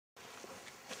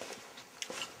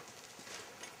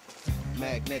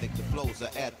Magnetic, the flows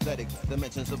are athletic.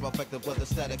 Dimensions are effective with the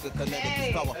static of kinetic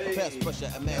is power. Past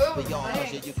pressure and mass beyond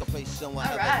measure. You can place someone.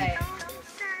 Alright.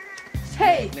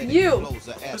 Hey, you!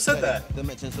 Who said that?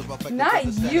 Not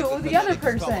you, the other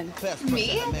person.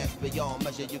 Me?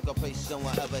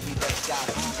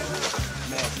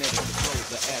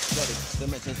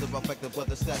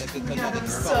 God,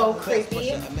 so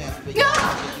creepy.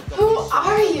 Who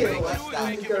are you?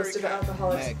 I'm the ghost of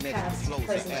alcoholics, past,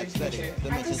 present, and future.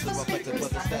 Aren't they supposed to be three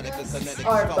scientists?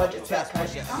 Our budget's that high.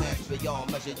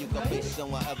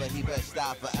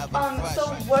 So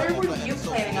where were you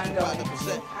planning on going?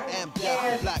 And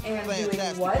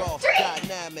doing what?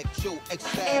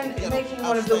 And making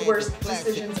one of the worst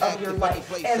decisions of your life,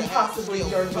 and possibly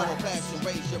your last.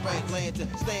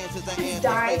 Kids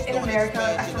die in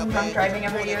America from drunk driving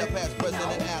every year?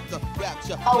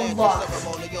 A lot.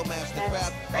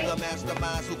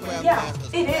 Yeah,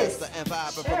 it is.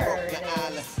 Sure.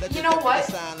 You know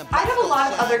what? I have a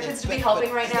lot of other kids to be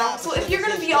helping right now, so if you're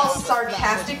gonna be all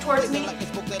sarcastic towards me,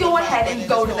 go ahead and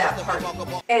go to that party.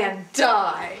 And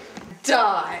die.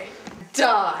 Die.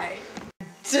 Die.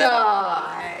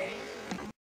 Die.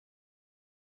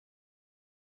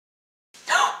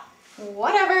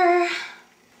 Whatever.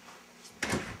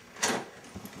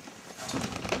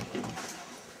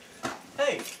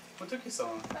 Hey, what took you so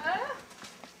long?